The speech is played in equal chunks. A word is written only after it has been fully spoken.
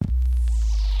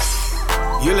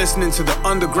You're listening to the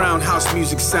underground house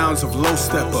music sounds of Low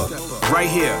Steppa, right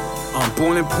here on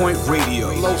Boiling Point Radio.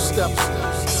 Low Steppa.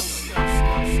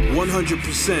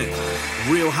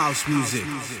 100% real house music.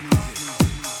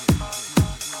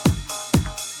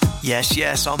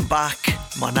 Yes, I'm back.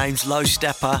 My name's Low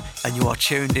Steppa, and you are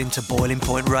tuned into Boiling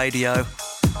Point Radio.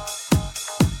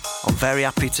 I'm very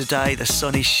happy today. The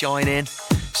sun is shining,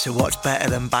 so what's better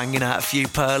than banging out a few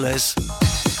perlers?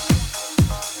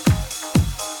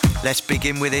 Let's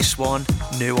begin with this one,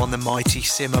 new on the mighty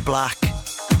Simmer Black.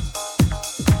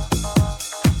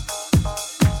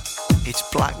 It's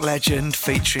Black Legend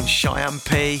featuring Cheyenne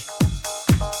P,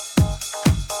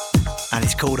 and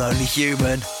it's called Only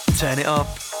Human. Turn it up.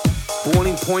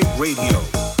 Boiling Point Radio.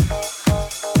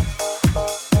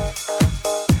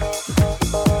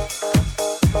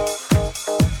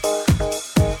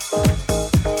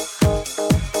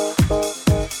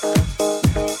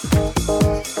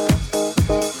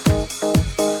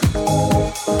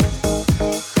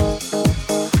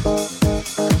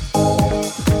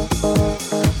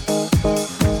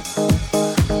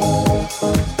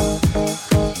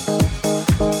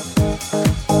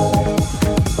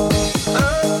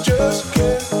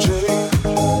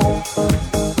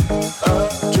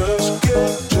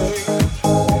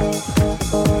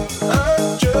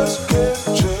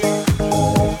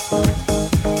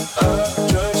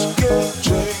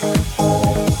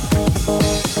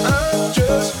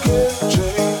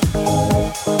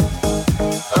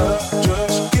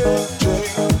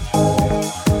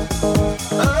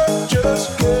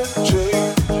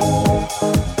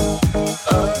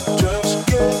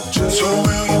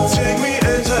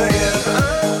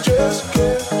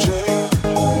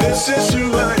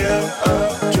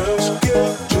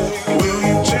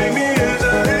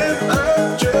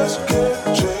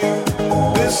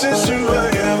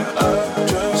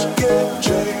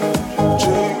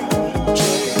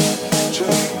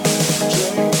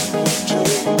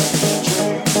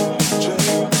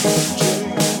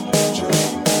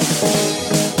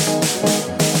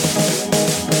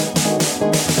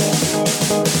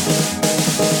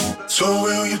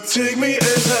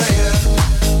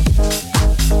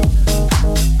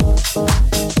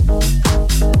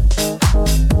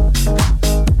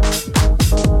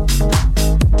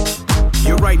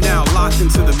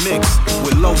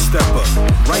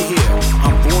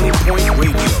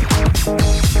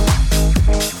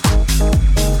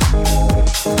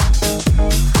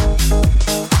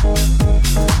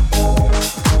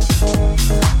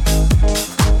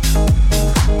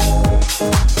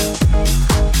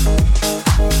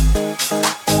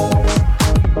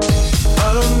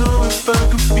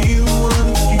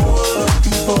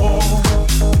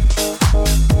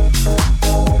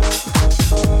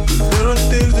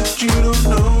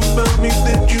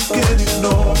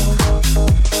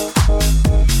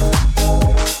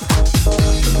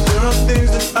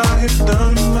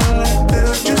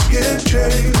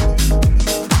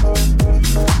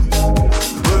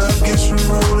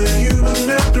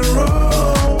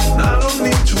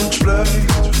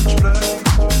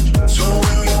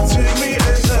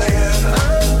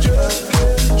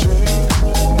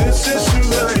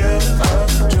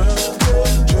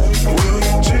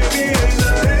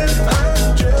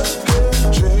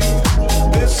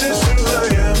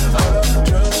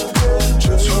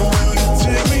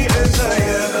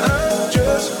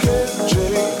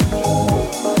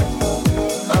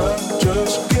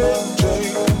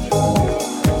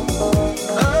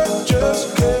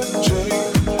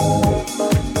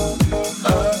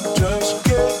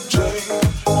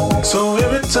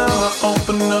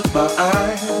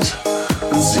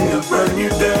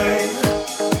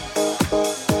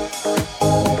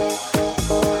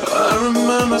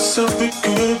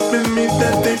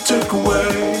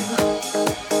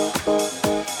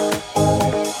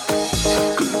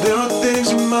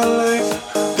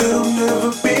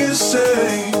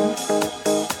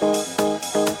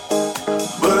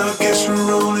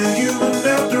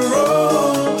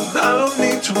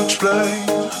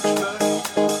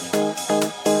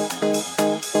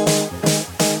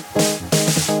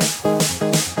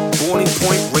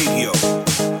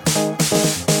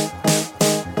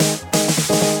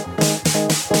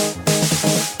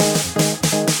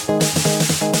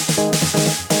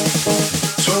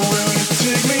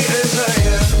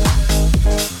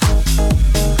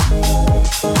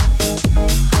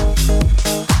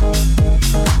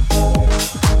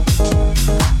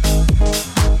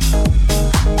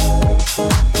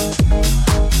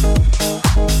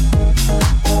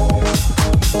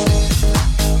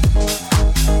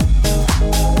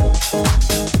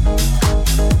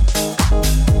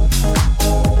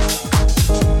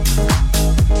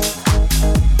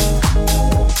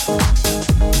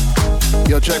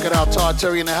 Check it out, Todd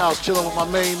Terry in the house, chilling with my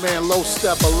main man, Low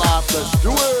Steppa Live. Let's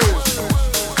do it!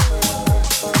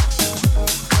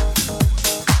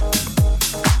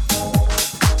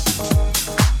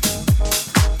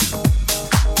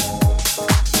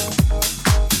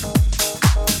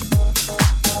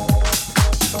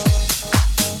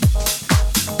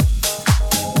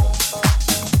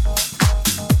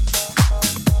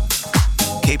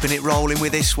 Keeping it rolling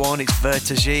with this one, it's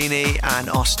Vertigini and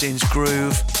Austin's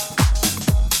Groove.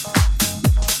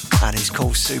 And it's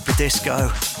called Super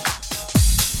Disco.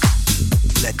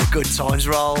 Let the good times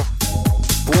roll.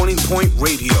 Boiling Point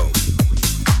Radio.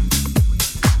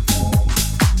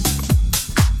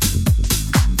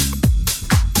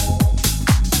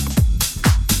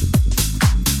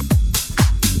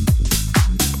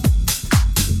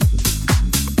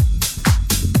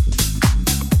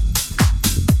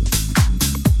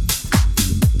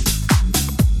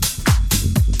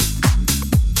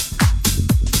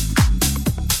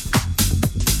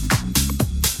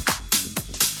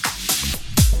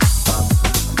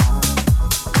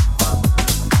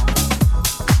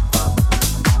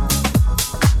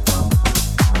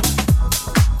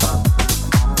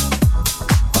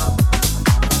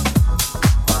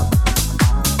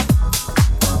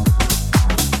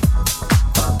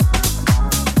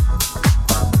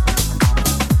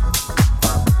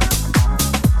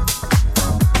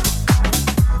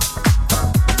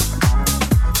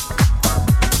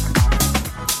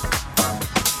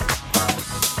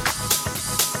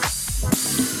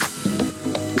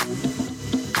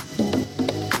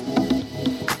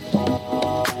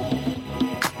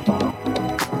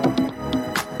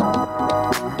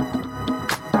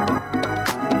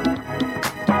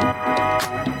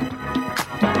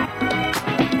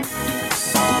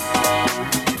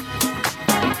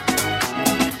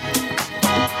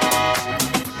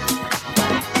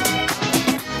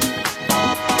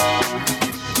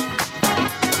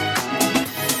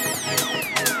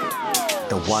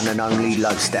 One and only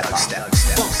Low Steppa.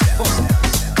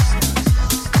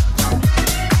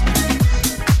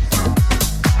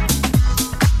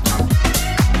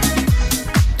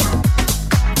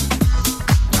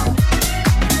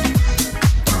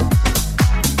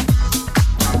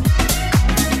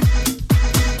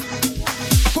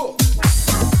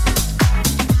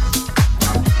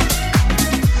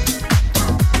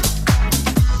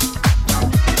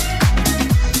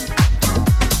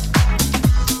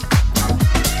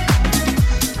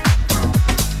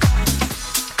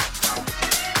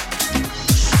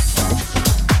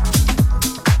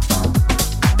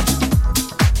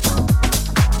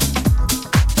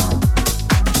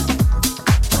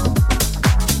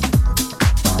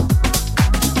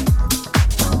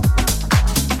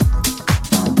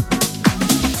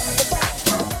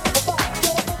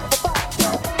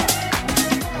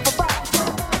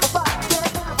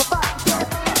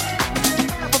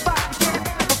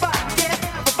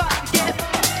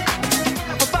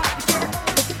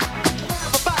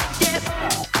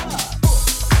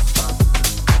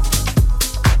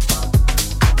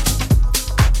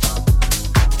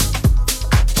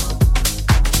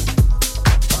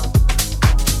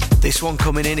 This one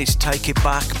coming in is Take It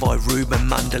Back by Ruben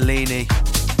Mandolini.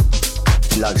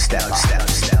 Low Steppa.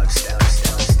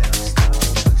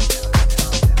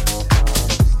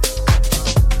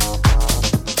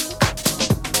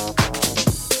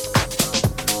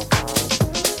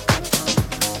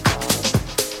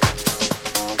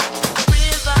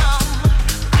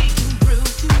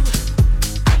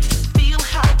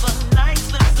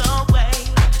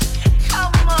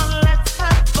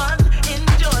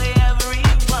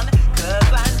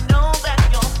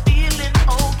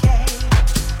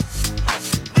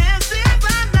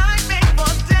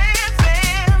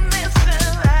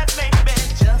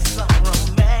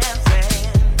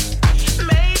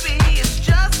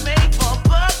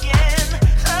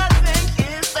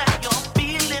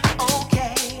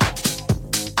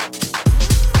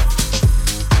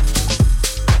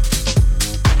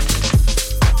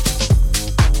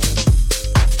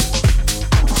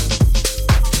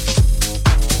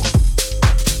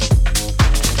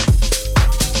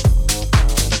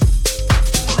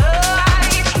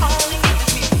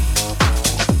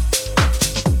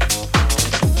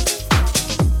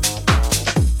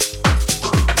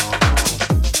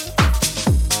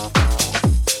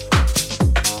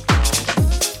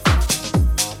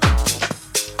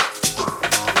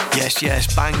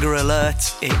 Yes, banger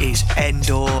alert. It is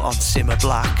Endor on Simmer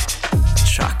Black.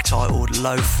 Track titled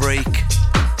Low Freak.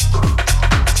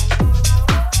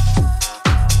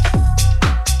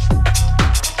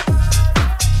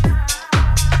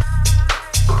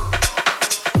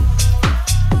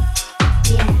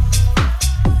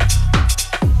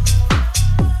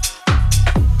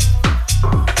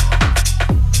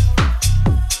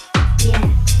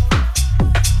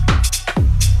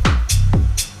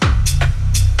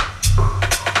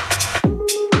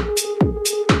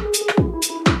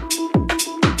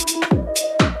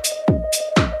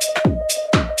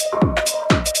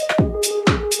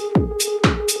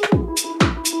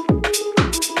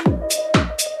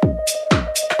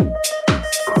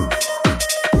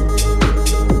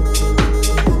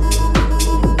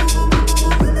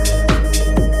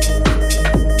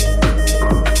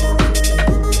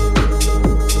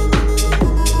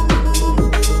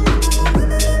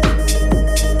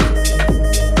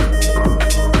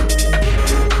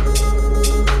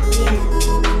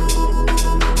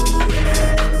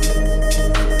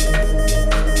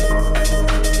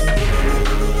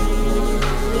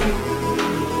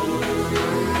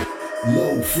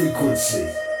 Low frequency.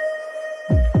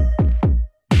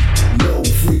 Low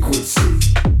frequency.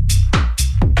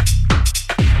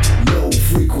 Low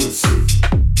frequency.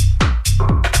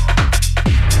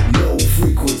 Low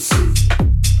frequency.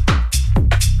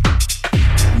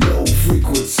 Low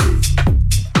frequency.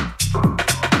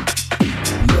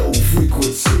 Low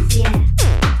frequency. Yeah.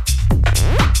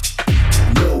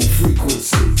 Low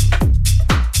frequency.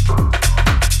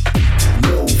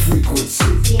 Low frequency.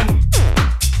 Yeah.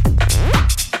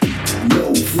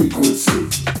 Low frequency.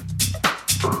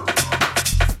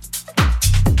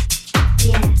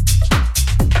 Yeah.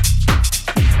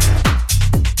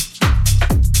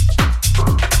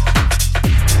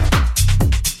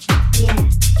 Yeah.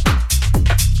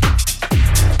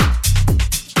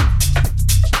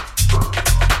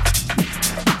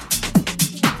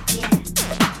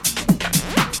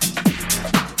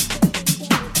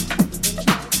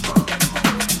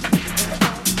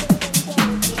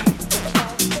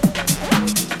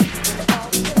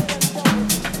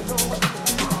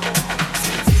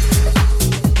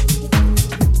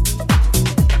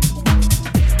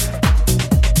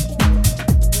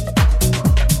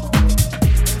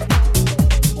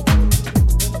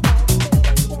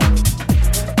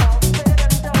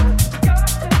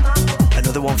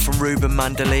 Another one from Ruben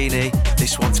Mandolini.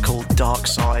 This one's called Dark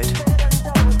Side.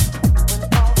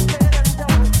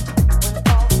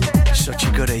 Such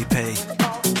a good EP.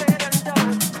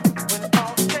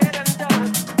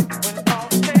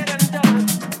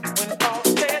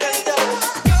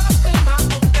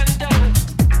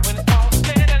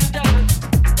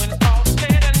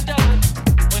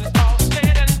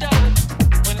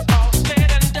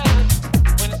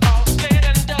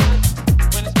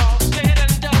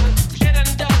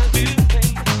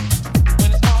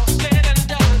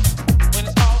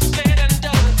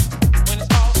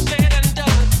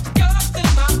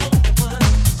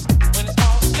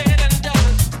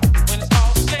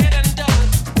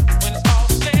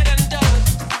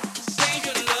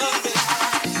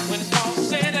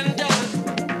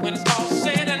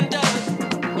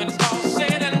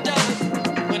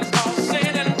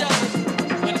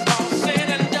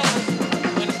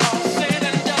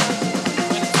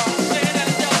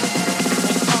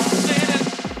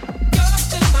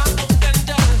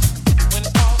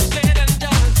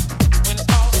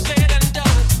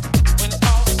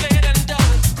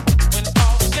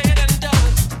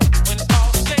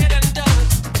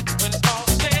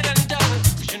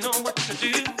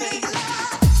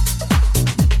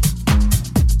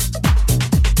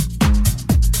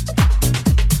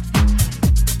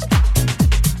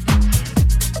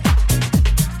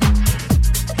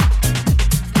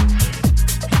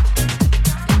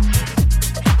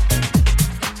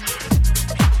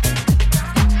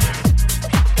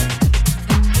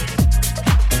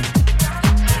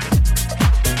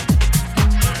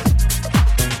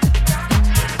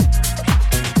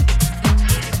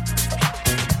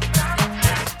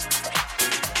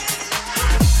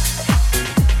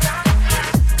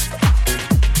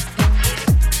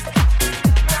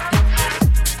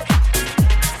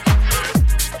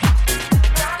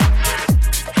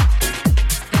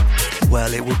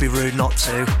 Well, it would be rude not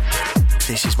to.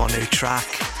 This is my new track.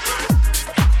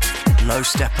 Low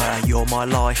Stepper, You're My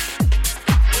Life.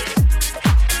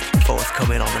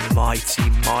 Forthcoming on the mighty,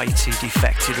 mighty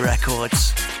Defected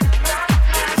Records.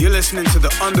 You're listening to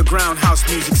the underground house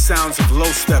music sounds of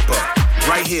Low Stepper,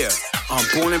 right here on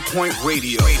Boiling Point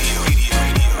Radio.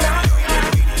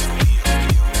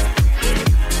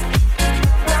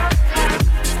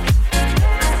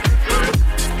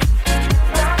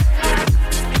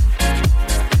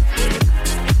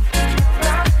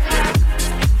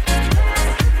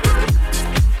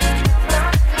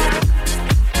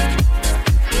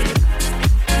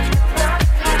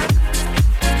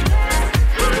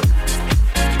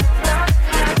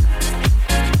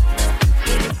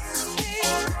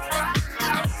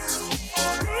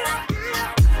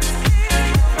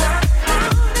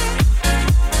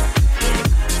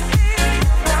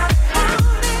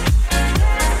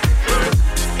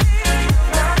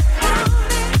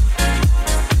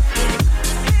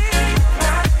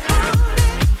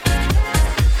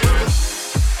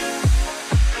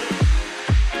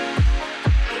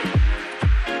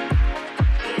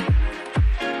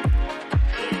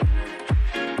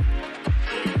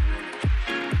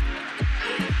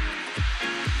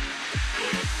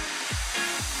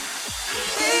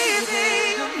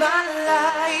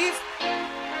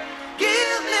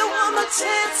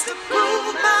 chance to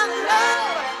prove my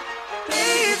love,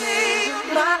 baby,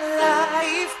 my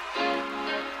life.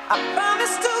 I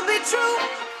promise to be true,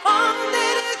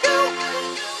 only to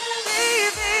you,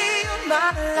 baby,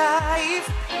 my life.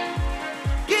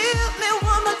 Give me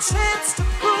one more chance to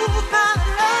prove my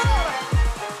love.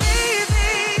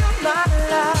 Baby, you're my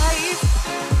life.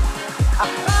 I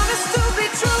promise to be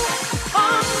true,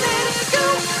 only to you.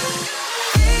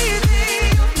 Baby,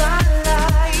 you're my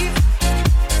life.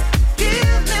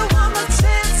 Give me one more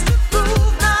chance to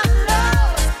prove my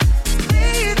love.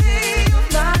 Baby, you're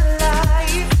my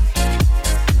life.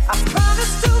 I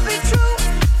promise to be true,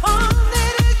 only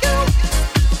to you.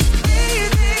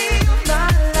 Baby, you're my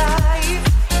life.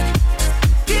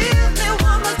 Give me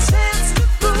one more chance to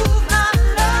prove my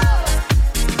love.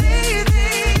 Baby,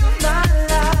 you're my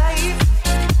life.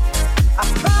 I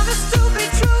promise to be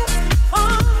true,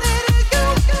 only to you.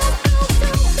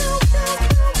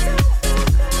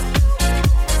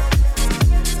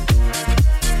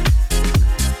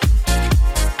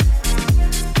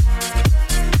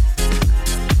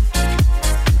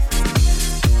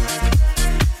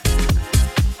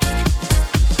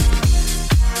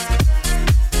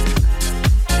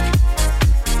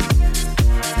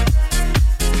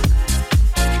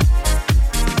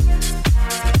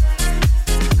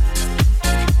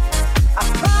 I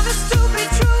promise to be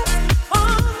true,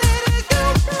 only to you.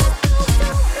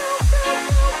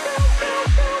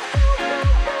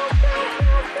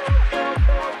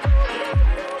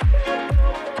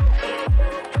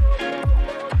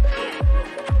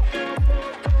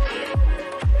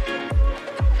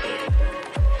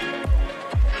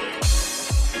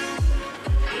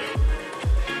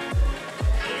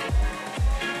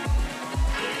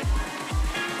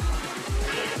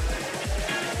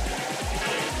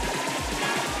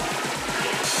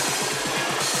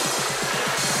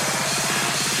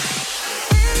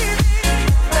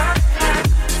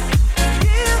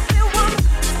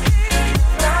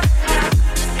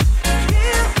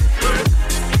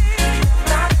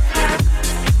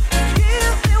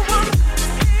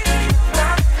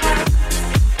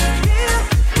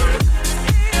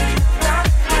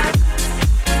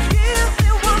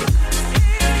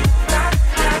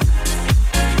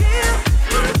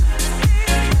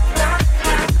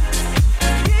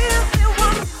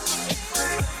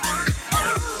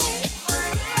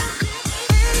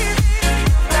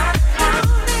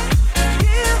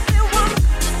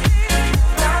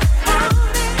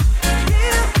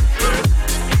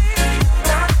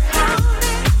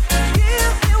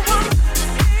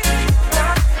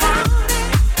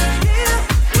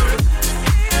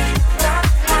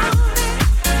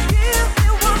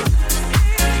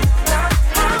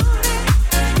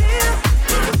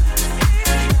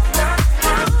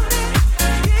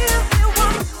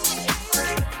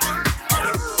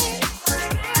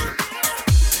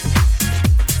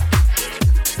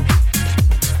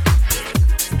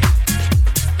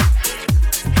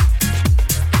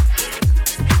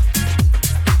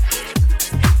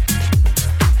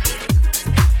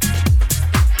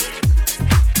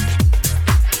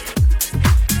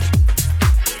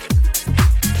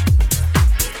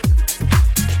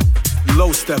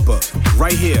 Low Stepper,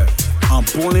 right here on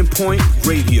Boiling Point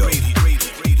Radio.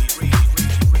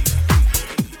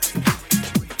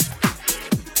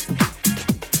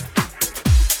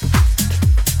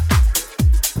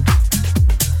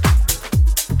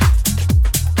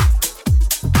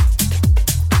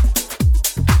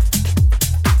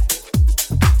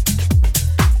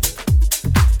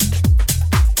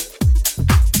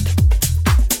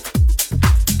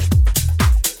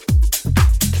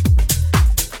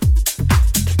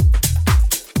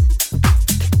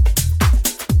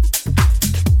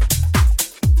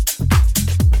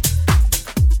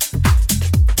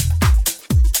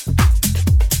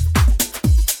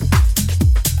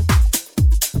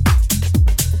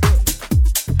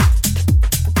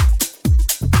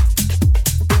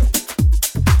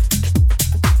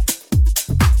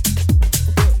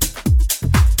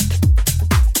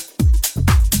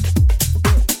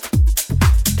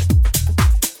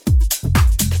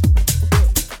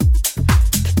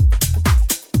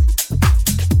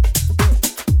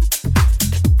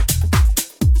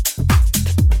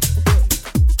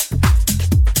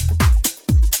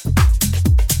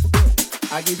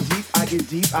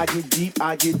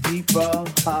 I get deeper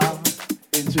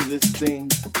into this thing.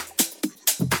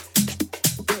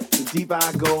 The deeper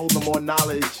I go, the more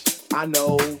knowledge I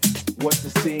know what to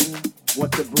sing,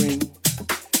 what to bring.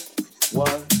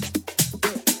 What?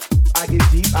 I get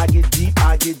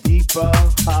deeper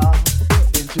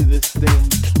into this thing.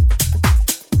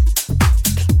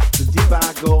 The deeper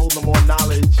I go, the more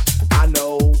knowledge I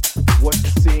know what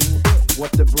to sing,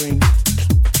 what to bring.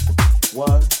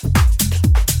 What?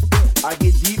 I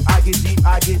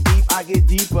get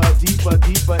deeper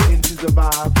into the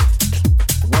vibe.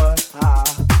 What?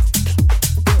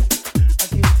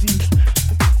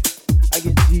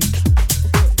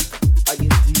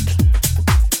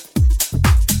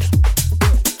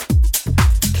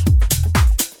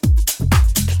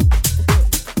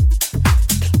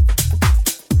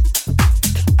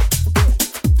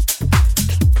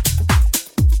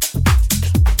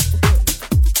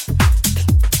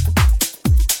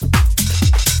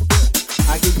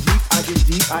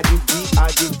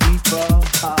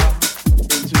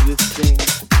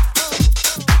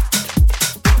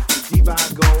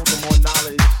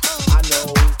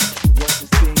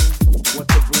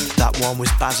 one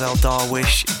was Basil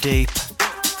Darwish, Deep.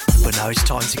 But now it's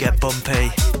time to get bumpy.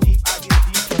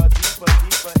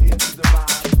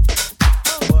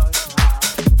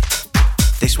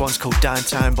 This one's called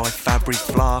Downtown by Fabri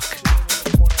Flark.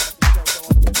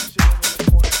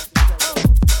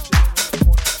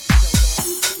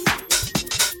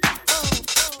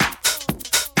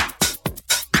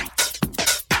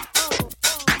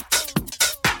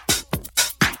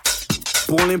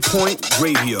 Boiling Point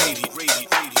Radio.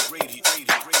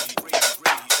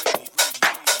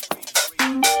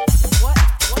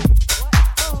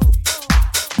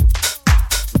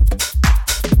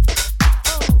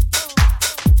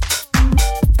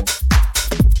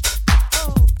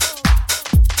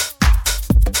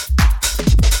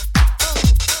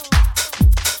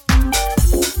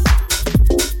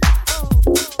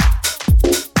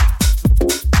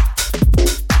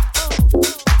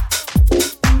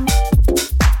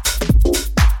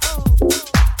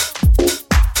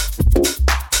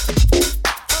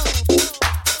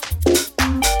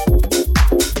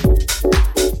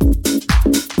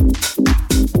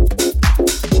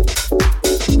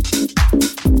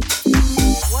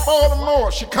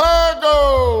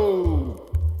 Chicago,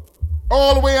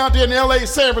 all the way out there in LA,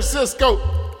 San Francisco.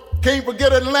 Can't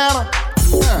forget Atlanta.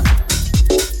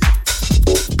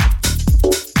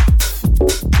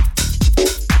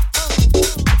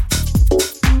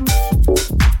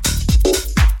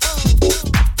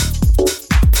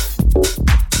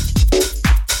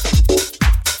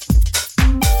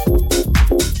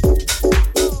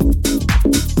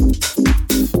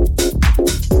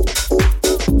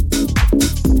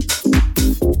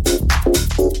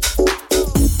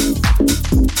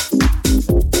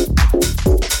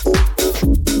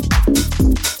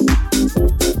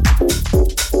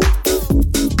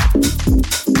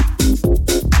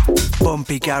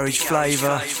 Garage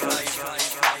flavour.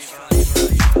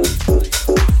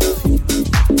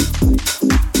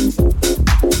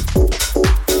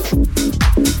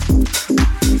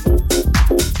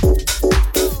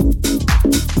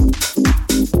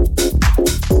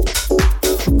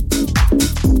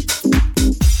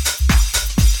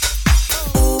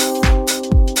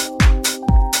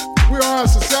 We are a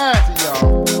society,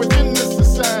 y'all. Within this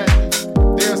society,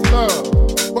 there's love.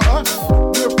 For us,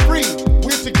 we're free.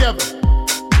 We're together.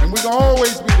 We can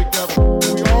always be together.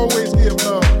 We can always give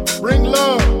love. Bring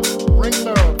love. Bring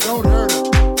love. Don't hurt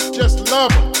them. Just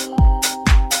love them.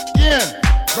 Again,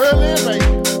 Berlin, baby.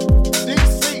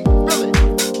 DC, Philly.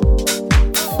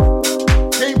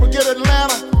 Can't forget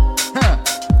Atlanta.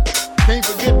 Can't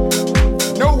forget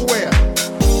nowhere.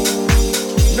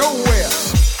 Nowhere.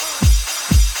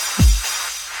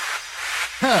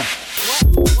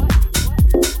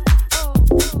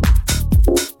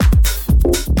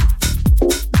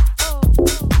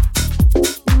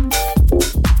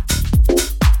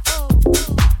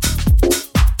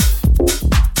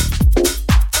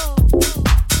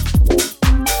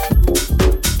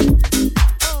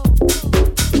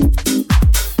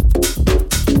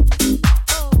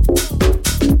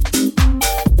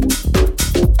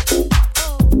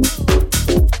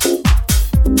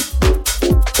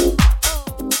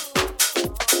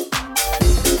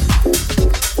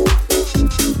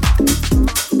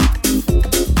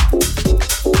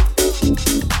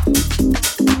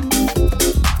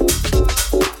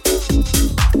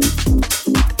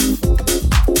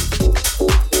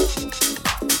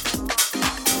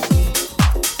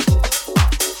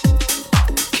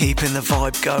 Keeping the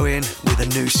vibe going with a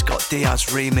new Scott Diaz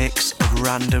remix of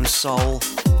Random Soul.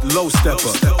 Low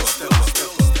Stepper.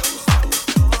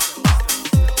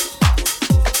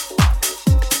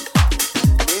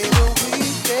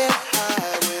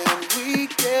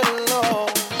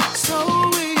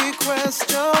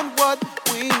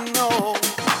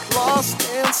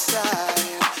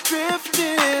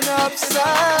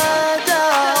 Upside down.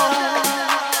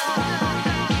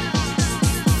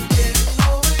 Getting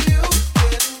over you,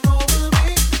 getting over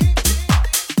me.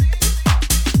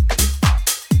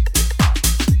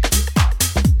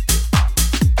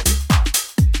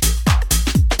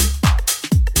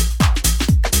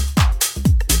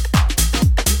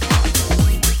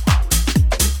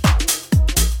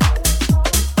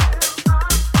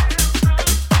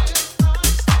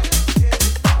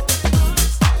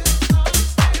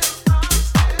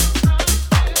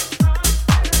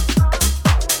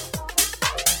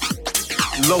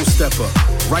 Low Stepper,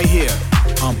 right here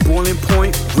on Boiling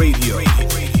Point Radio.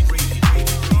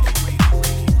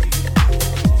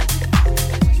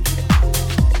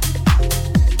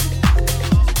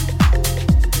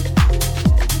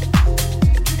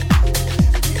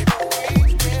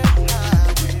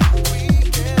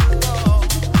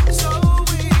 So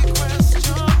we quest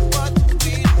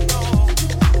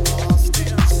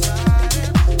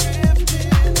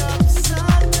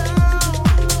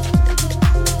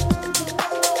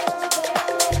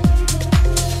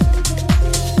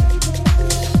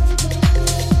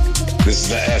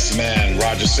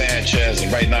Sanchez,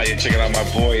 and right now you're checking out my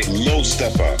boy Low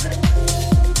Stepper.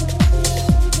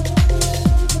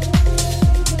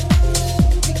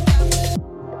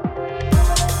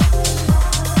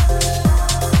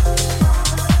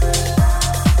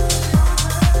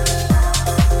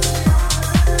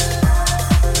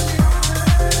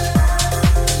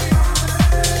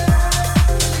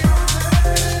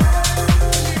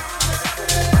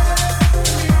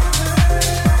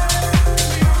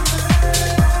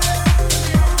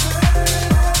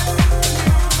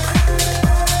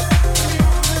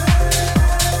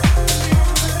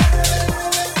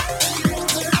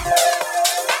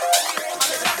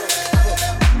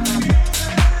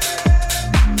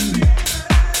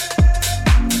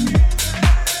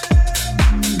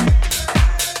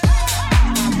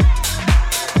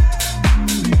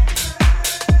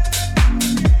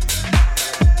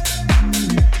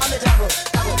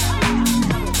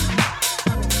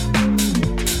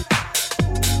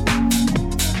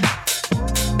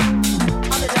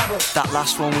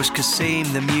 Last one was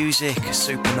Kasim, the music,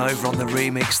 Supernova on the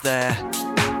remix there.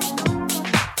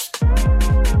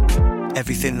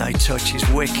 Everything they touch is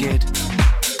wicked.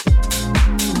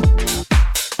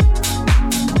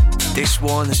 This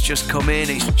one that's just come in,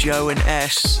 it's Joe and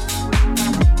S.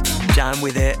 Down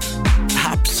with it.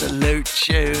 Absolute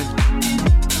tune.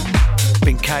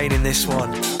 Been caning this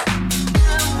one.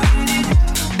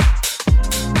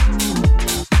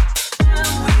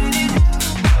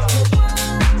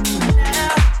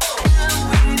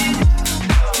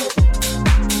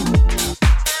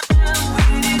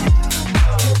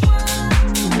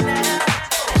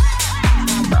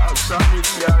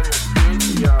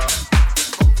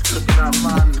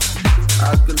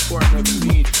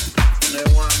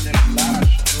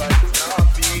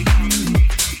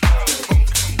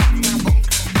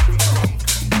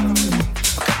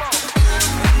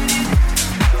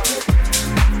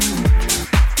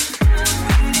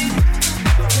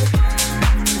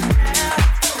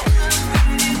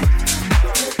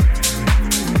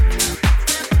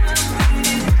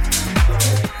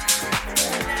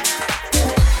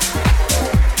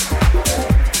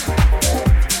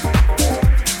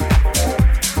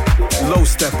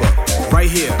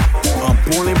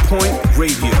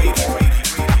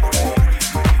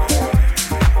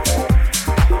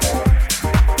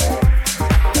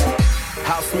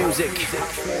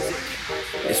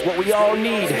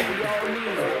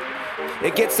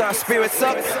 Our spirits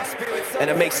up, and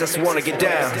it makes us want to get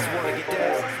down.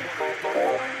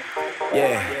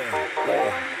 Yeah,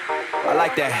 I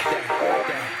like that.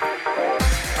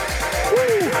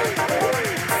 Woo.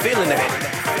 Feeling that.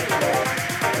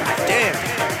 Damn.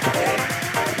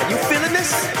 Are you feeling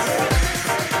this?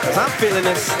 Cause I'm feeling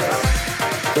this.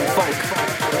 The funk.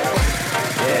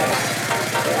 Yeah.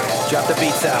 Drop the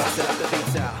beats out.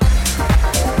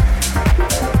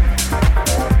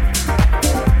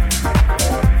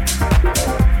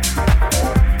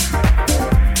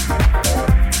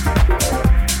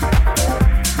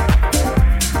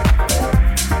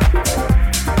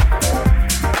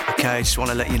 I just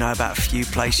want to let you know about a few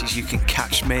places you can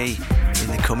catch me in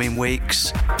the coming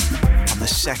weeks. On the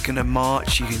 2nd of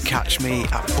March, you can catch me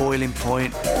at Boiling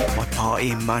Point, my party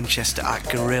in Manchester at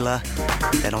Gorilla.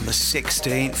 Then on the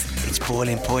 16th, it's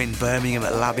Boiling Point in Birmingham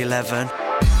at Lab 11.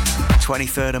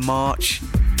 23rd of March,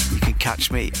 you can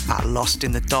catch me at Lost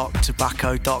in the Dock,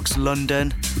 Tobacco Docks,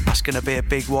 London. That's going to be a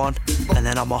big one. And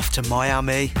then I'm off to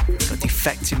Miami. Got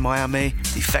Defected Miami,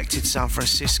 Defected San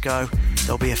Francisco.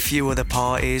 There'll be a few other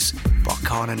parties, but I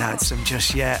can't announce them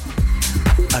just yet.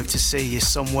 Hope to see you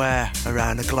somewhere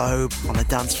around the globe on the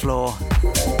dance floor.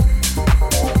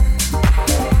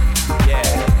 Yeah,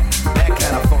 that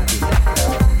kind of funky.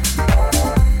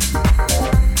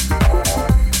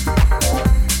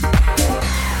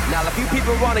 Now, if you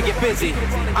people want to get busy,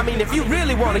 I mean, if you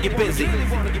really want to get busy,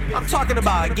 I'm talking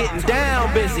about getting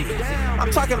down busy.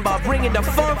 I'm talking about bringing the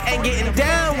funk and getting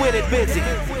down with it busy.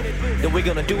 Then we're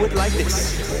gonna do it like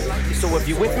this. So if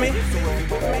you're with me,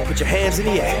 put your hands in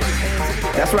the air.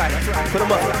 That's right, put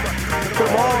them up. Put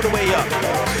them all the way up.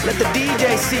 Let the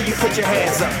DJ see you put your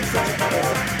hands up.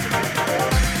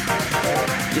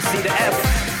 You see the F,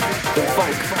 the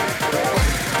funk.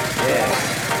 Yeah,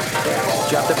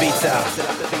 drop the beats out.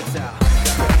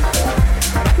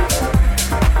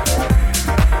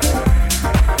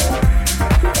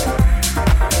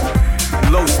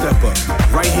 Low Stepper,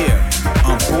 right here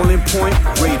on Boiling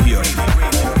Point Radio.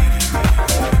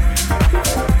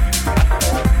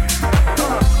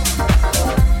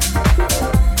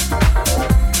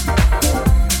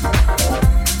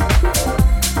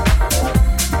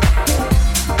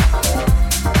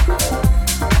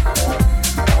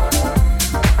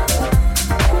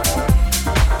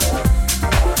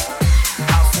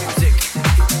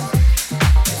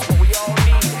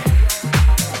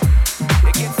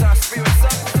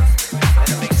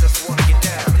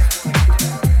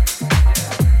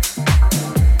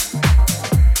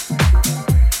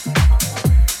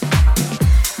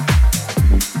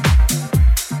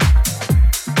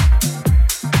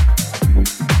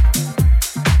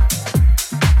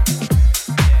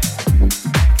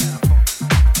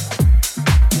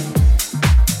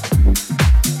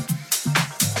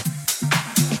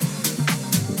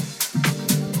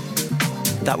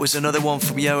 was another one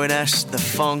from ONS, The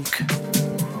Funk.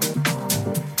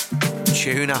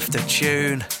 Tune after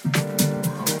tune.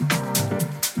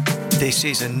 This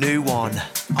is a new one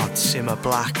on Simmer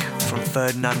Black from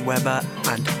Ferdinand Weber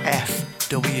and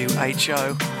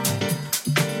FWHO.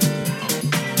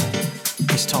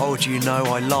 It's titled You Know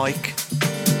I Like,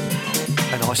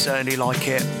 and I certainly like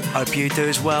it. Hope you do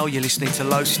as well. You're listening to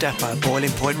Low Stepper,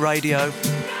 Boiling Point Radio.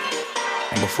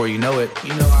 And before you know it,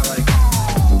 you know I like it.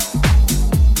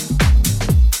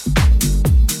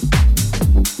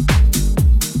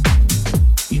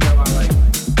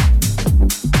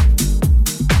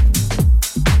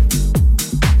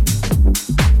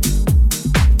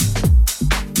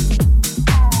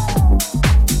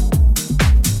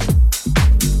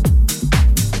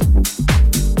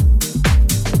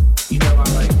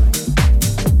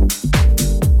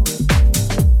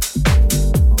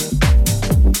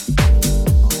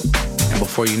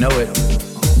 Before you know it,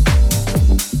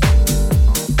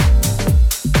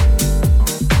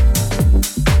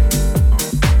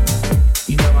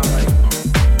 you know I like it.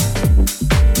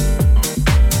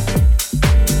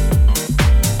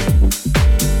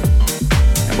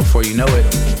 And before you know it,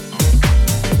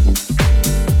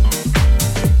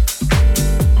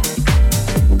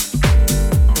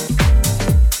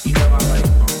 you know I like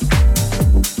it.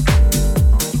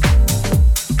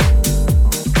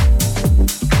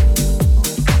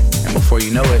 Before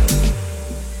you know it.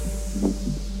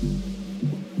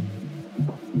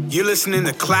 You're listening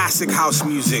to classic house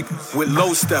music with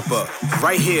Low Stepper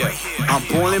right here on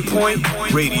Boiling Point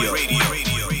Radio.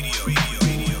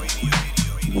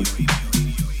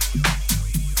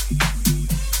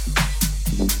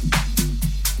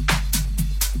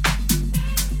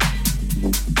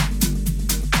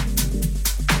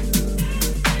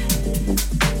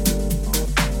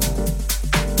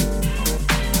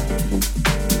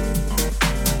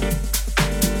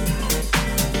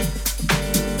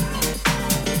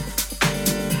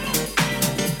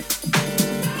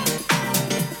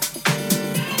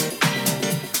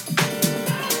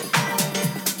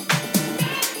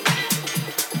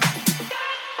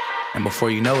 And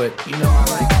before you know it, you know I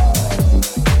like it.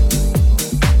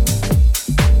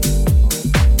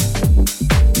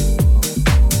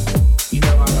 You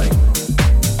know I like it.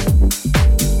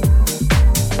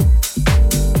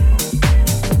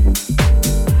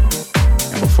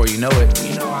 And before you know it,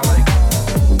 you know I like it.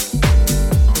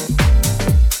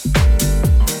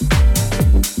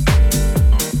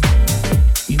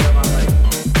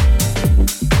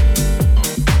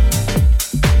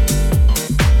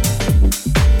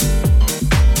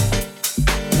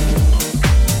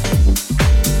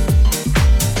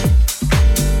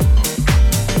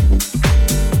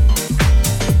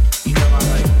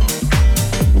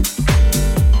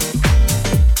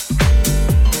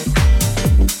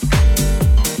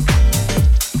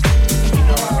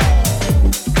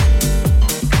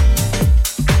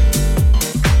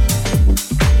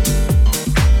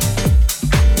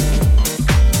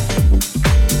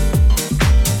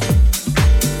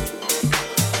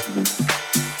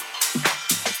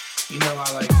 You know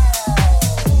I like it.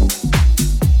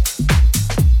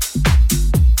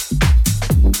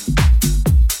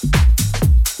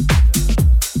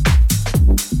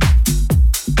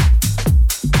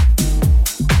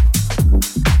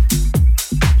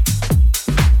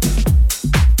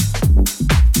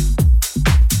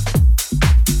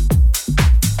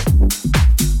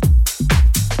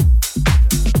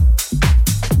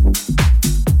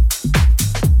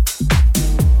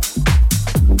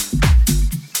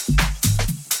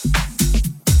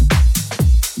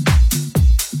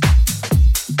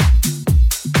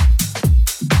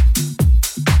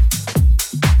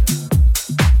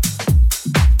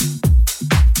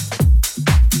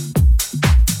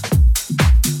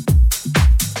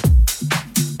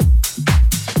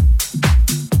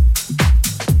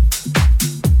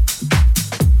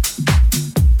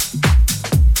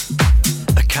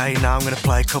 Now I'm going to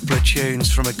play a couple of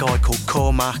tunes from a guy called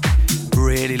Cormac.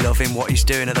 Really loving what he's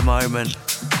doing at the moment.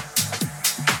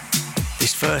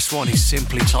 This first one is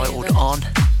simply titled On,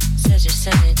 and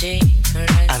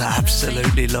I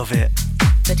absolutely love it.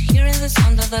 But hearing the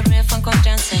sound of the real funk of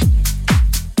dancing,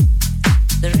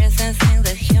 the reason thing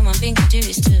that human being can do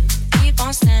is to keep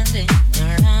on standing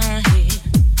around here.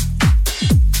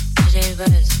 Today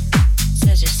was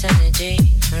such a sunny day,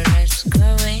 let's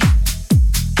going.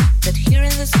 But hearing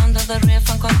the sound of the real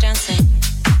funk of dancing,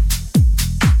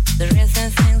 the reason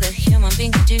thing that human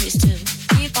being can do is to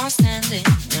keep on standing,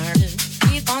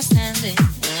 keep on standing,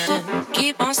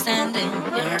 keep on standing,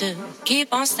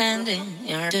 keep on standing, keep on standing,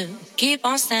 keep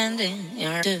on standing,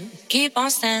 keep on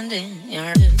standing,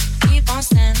 keep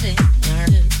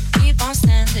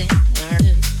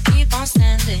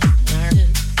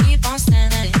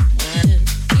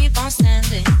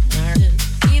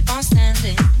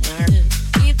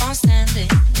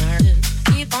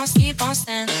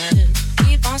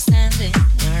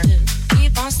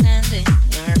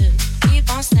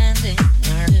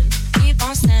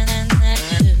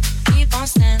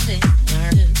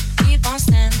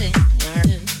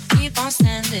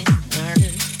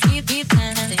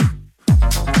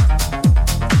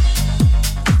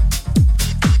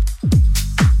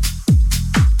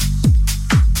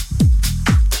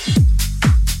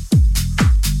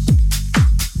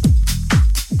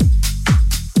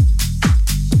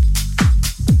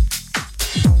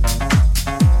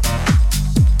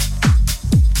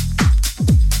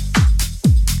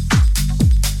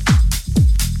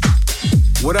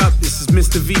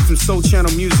Soul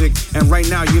Channel Music, and right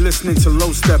now you're listening to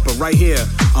Low Stepper right here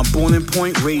on Boiling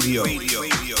Point Radio.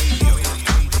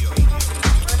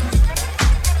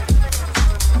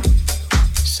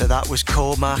 So that was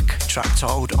Cormac, track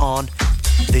titled On.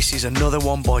 This is another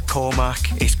one by Cormac.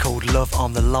 It's called Love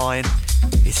on the Line.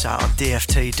 It's out on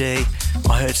DFTD.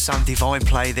 I heard Sam Divine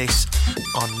play this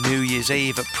on New Year's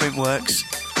Eve at Printworks.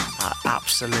 I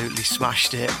absolutely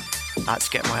smashed it. I had to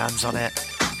get my hands on it.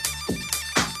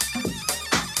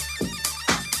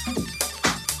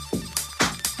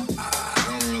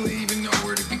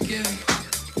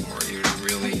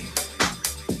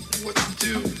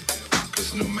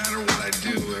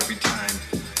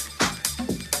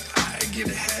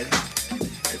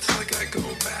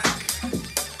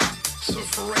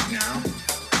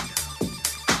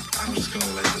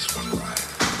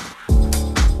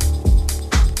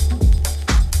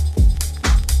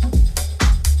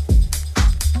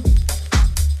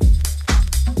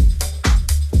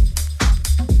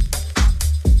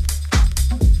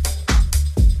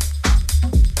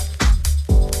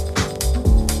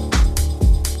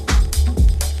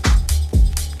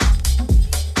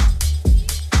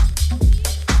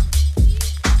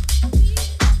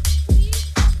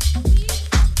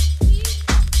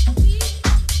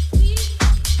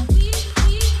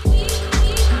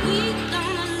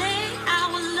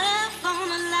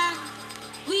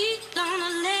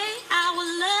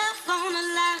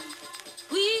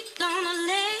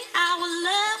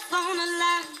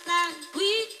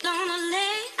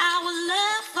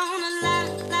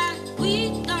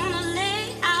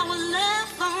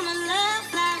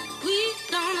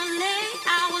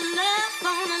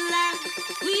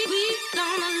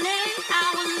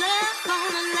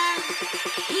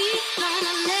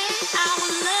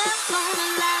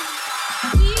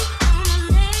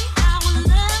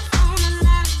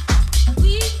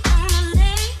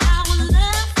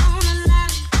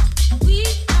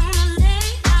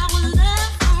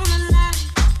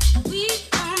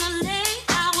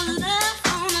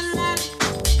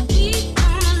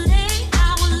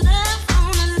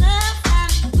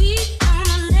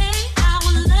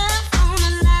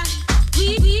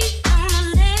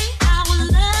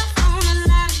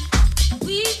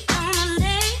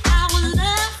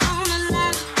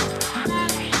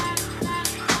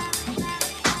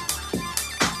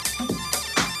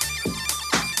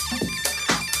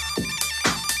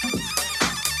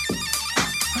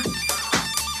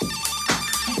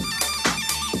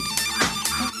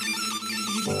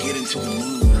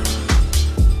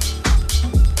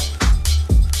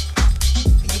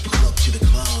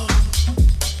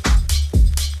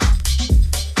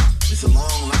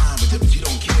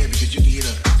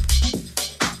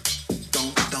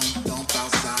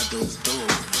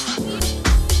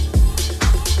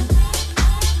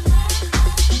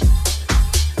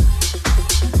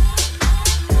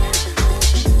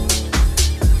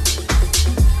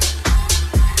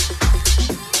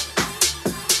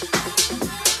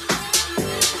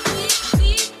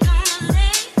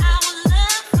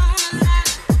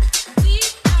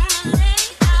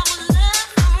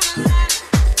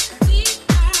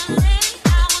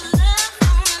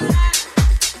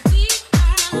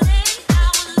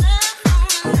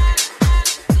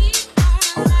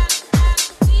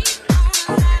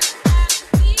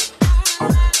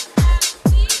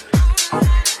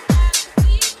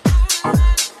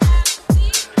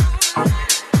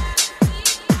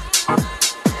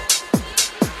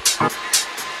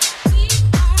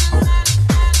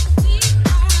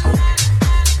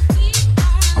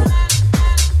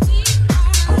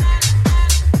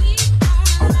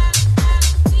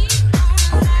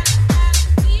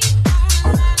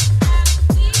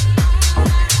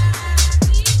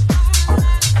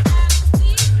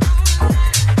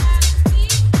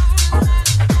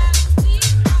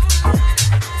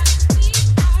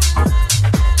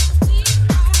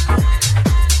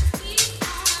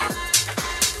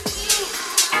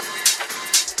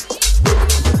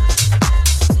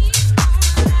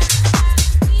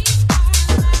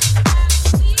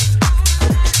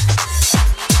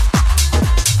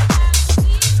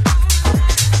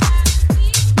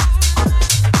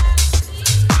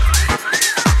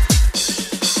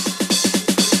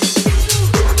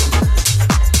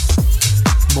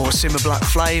 Simmer Black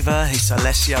flavour, it's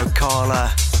Alessio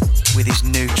Carla with his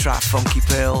new track Funky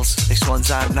Pills. This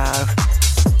one's out now.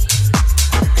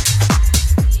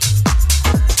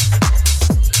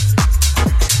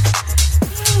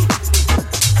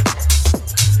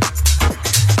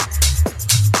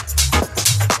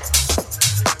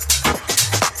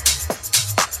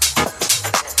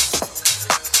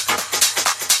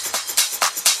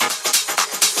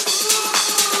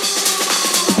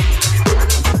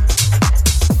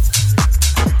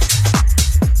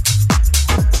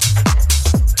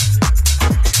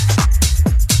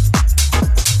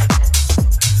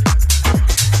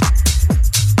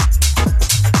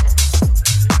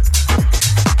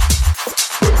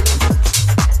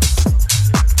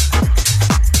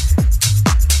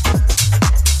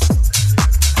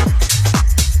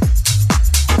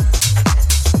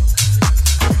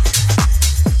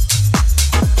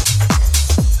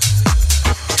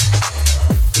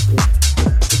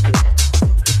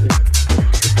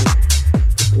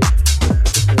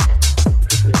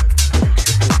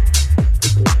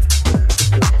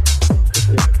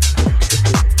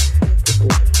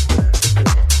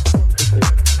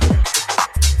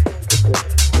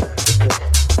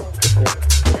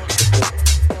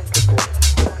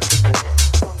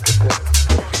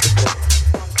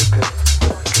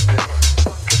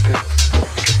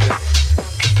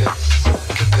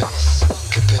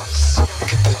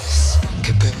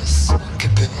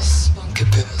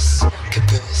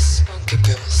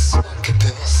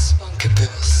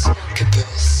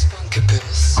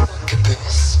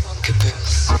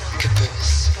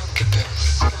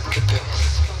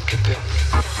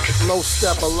 Low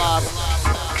Step Alive.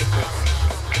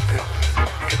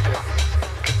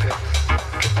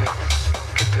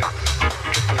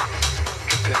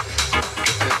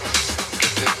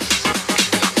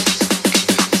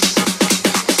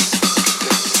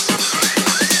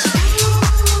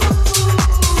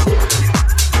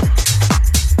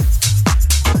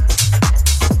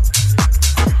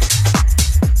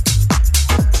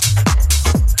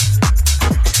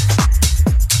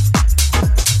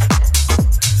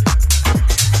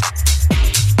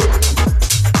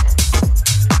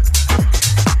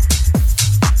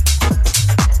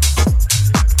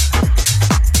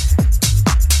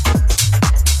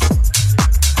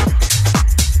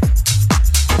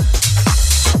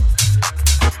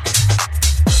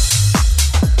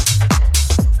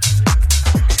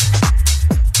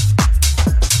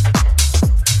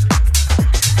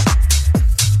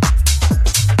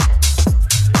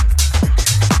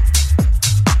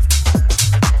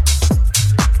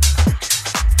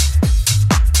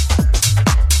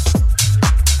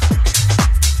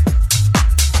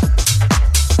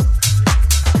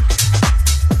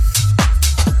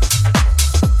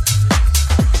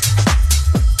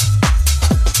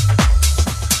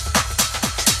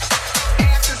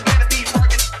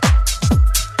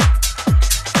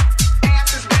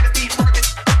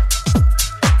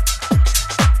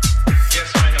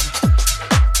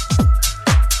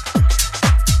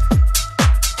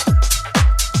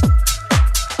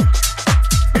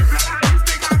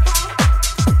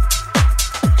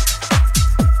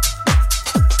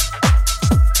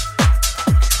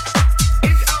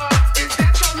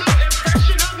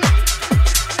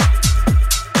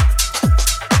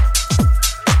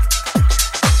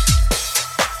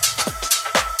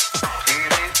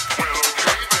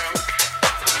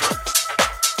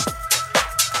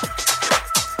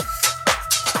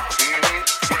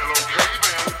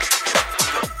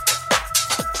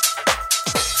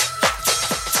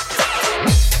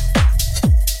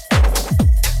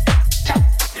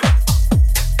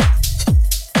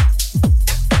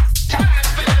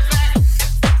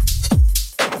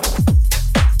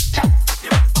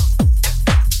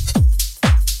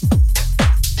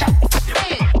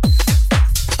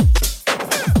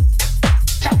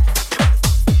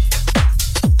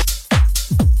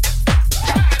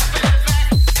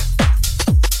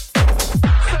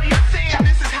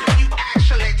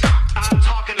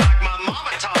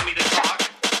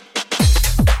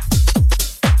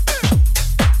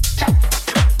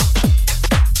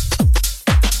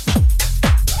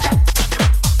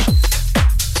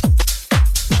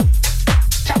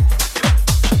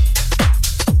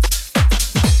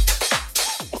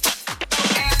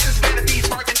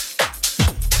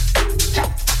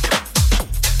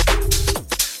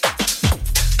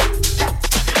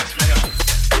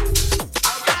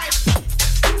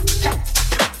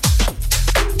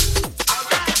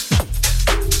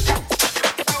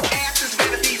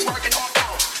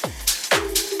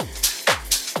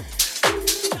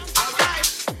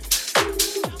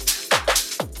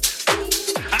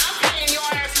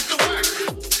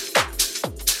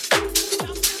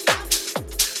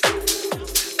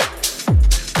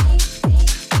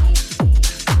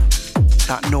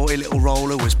 That naughty little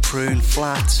roller was Prune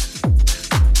Flat.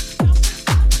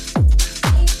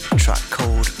 A track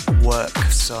called Work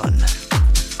Son.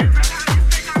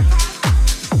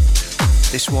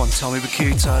 This one, Tommy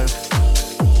Bakuto.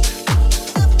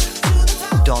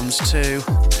 Dons 2.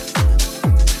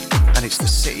 And it's the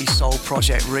City Soul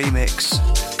Project remix.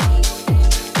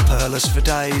 Pearlers for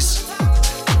Days.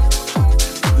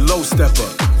 Low Stepper,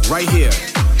 right here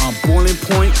on Boiling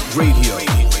Point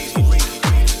Radio.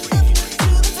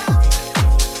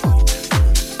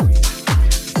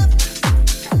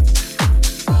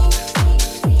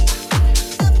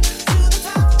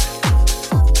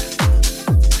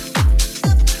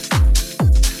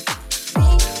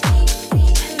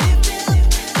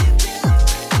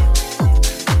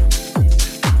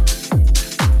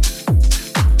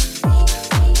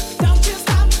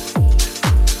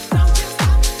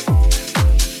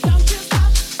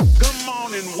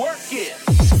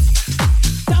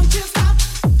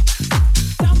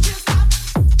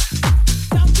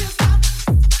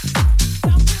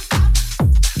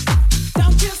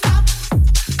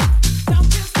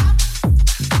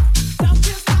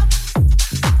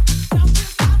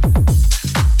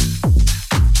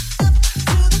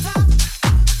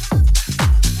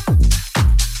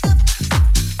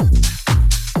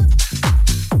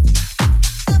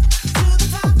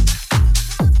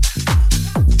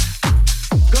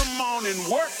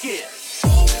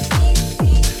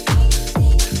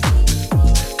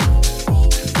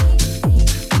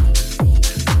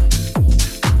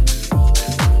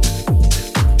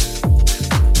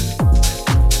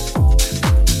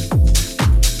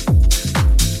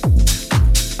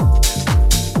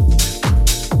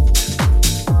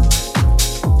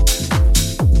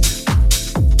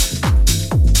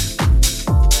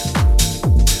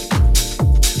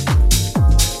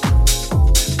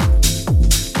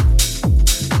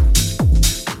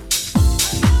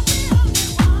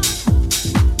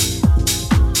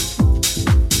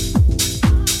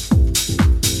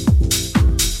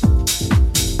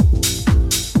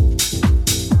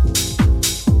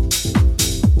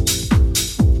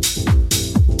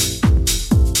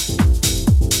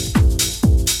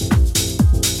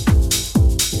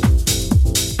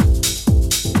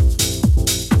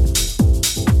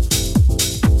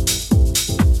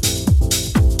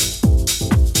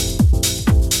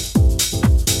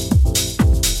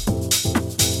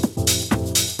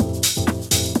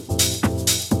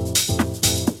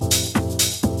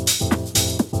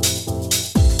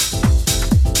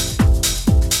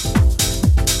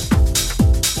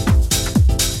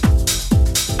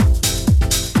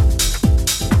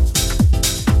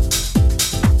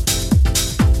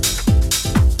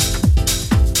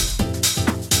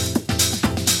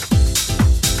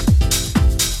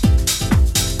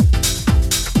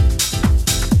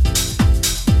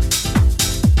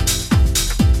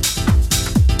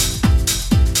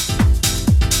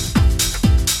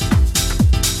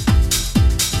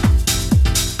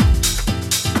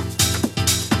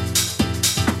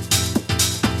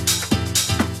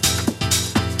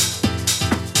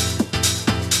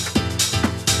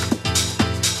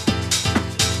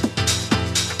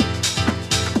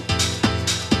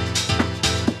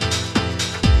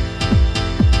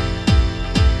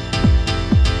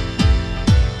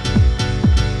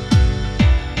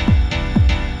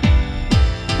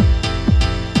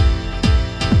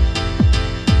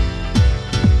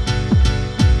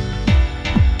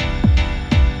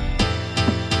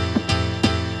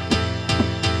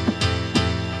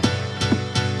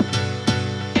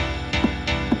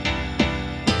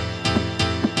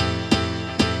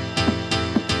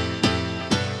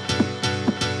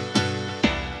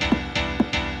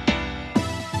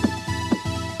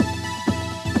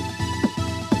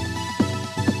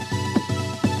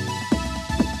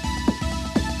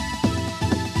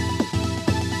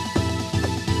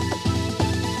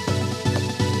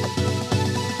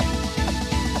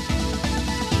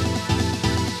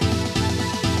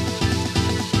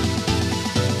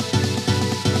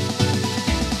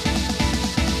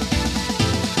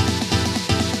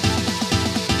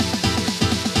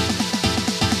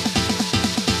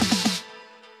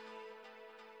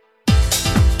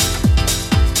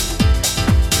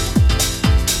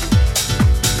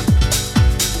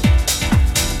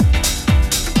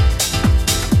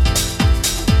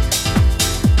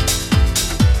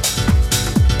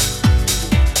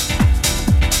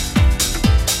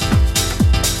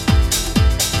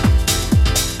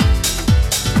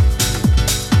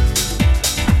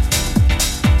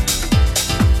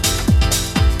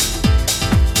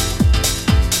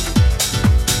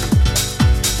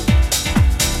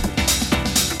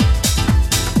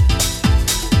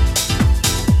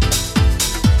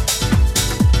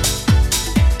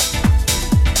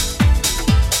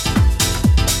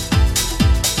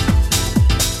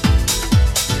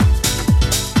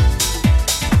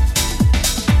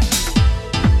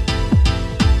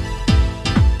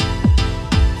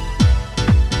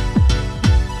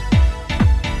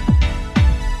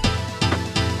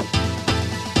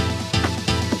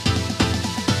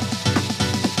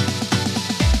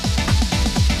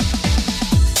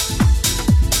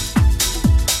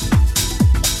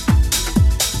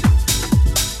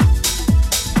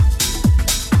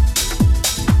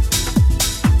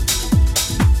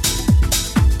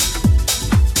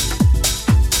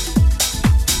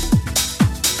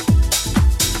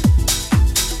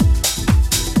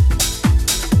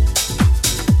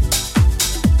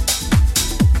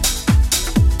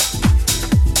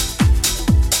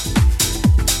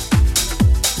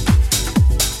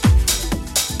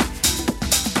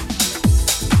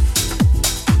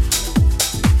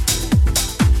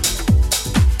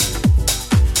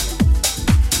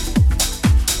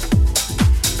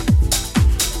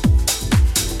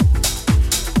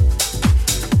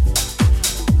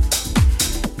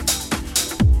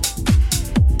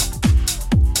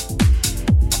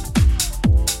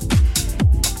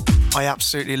 I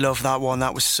absolutely love that one.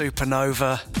 That was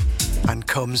Supernova and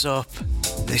Comes Up.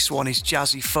 This one is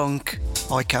Jazzy Funk,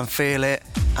 I Can Feel It,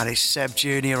 and it's Seb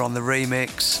Jr. on the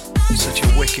remix. Such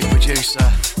a wicked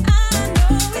producer.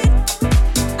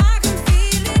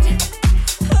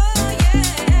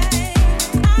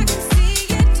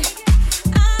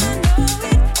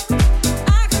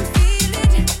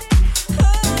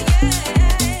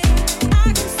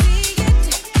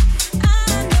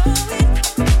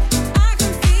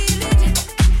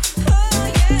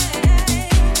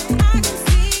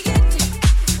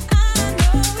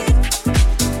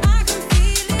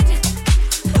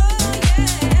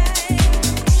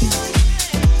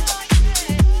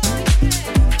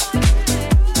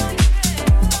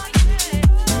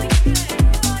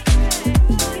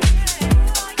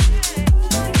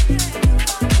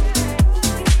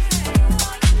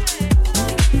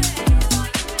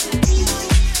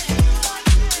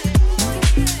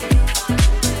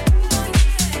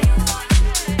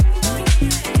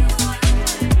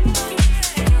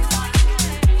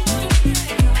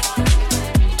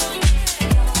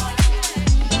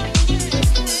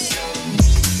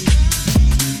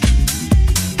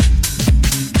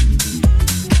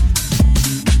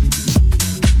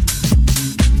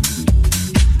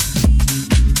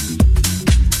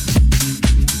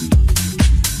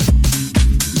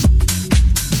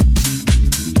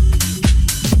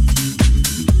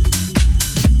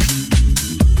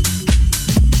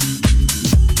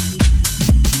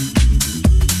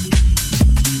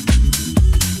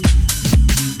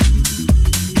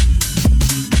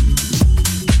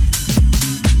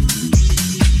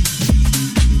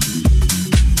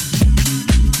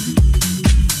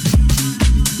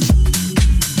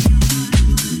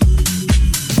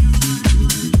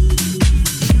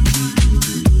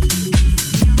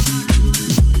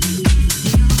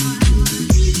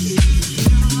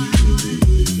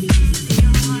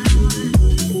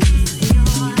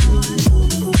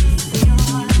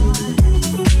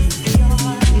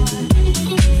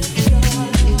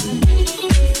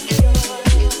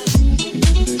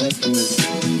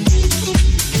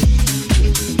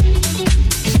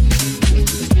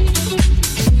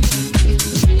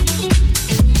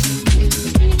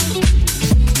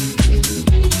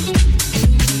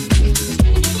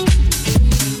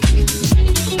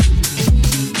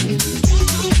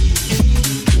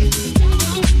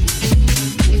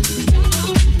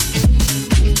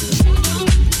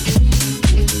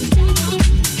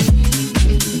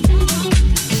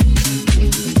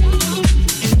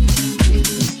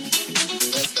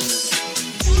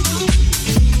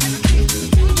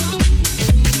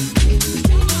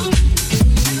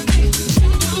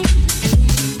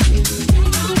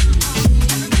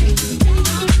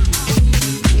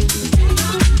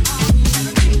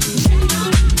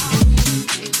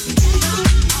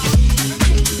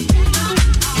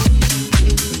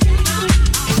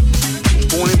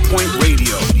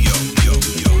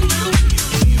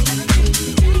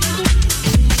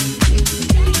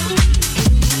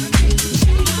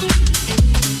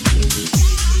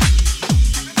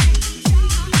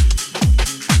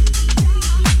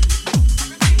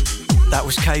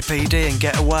 KPD and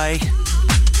Get Away.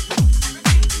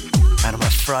 And I'm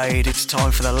afraid it's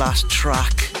time for the last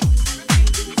track.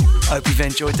 Hope you've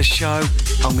enjoyed the show.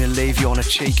 I'm going to leave you on a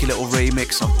cheeky little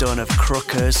remix I've done of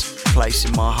Crookers, Place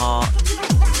in My Heart.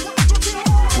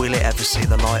 Will it ever see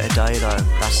the light of day though?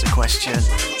 That's the question.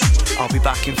 I'll be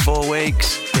back in 4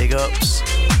 weeks. Big ups.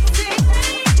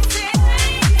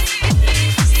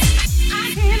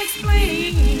 I can't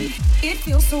explain. It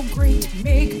feels so great,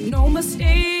 make no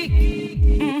mistake.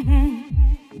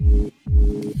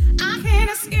 I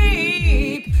can't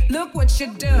escape. Look what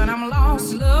you done. I'm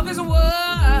lost. Love is one.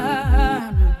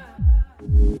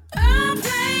 A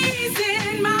place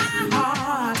in my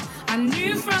heart. I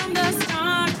knew from the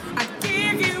start I'd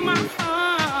give you my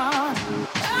heart.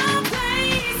 A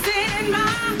place in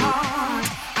my heart.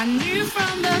 I knew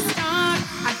from the start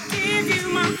I'd give you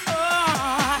my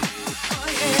heart. Oh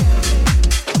yeah.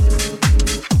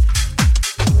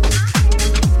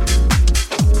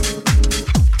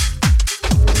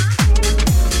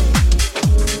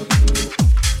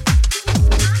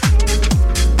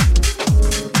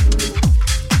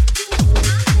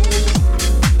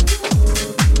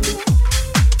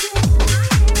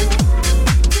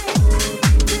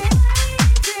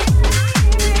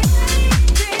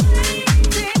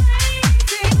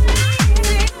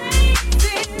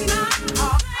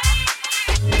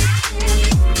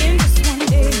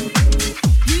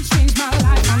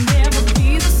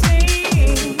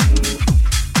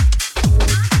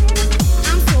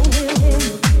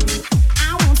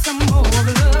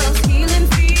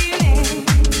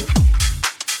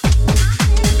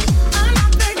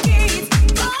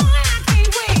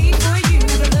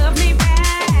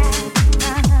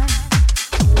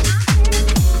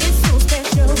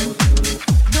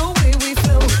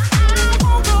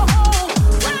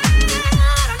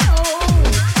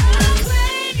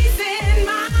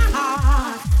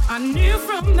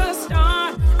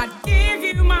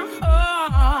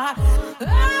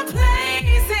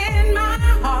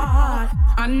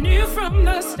 I knew from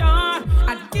the start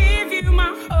I'd give you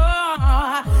my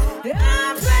heart.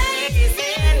 A place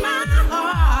in my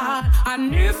heart. I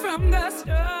knew from the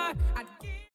start.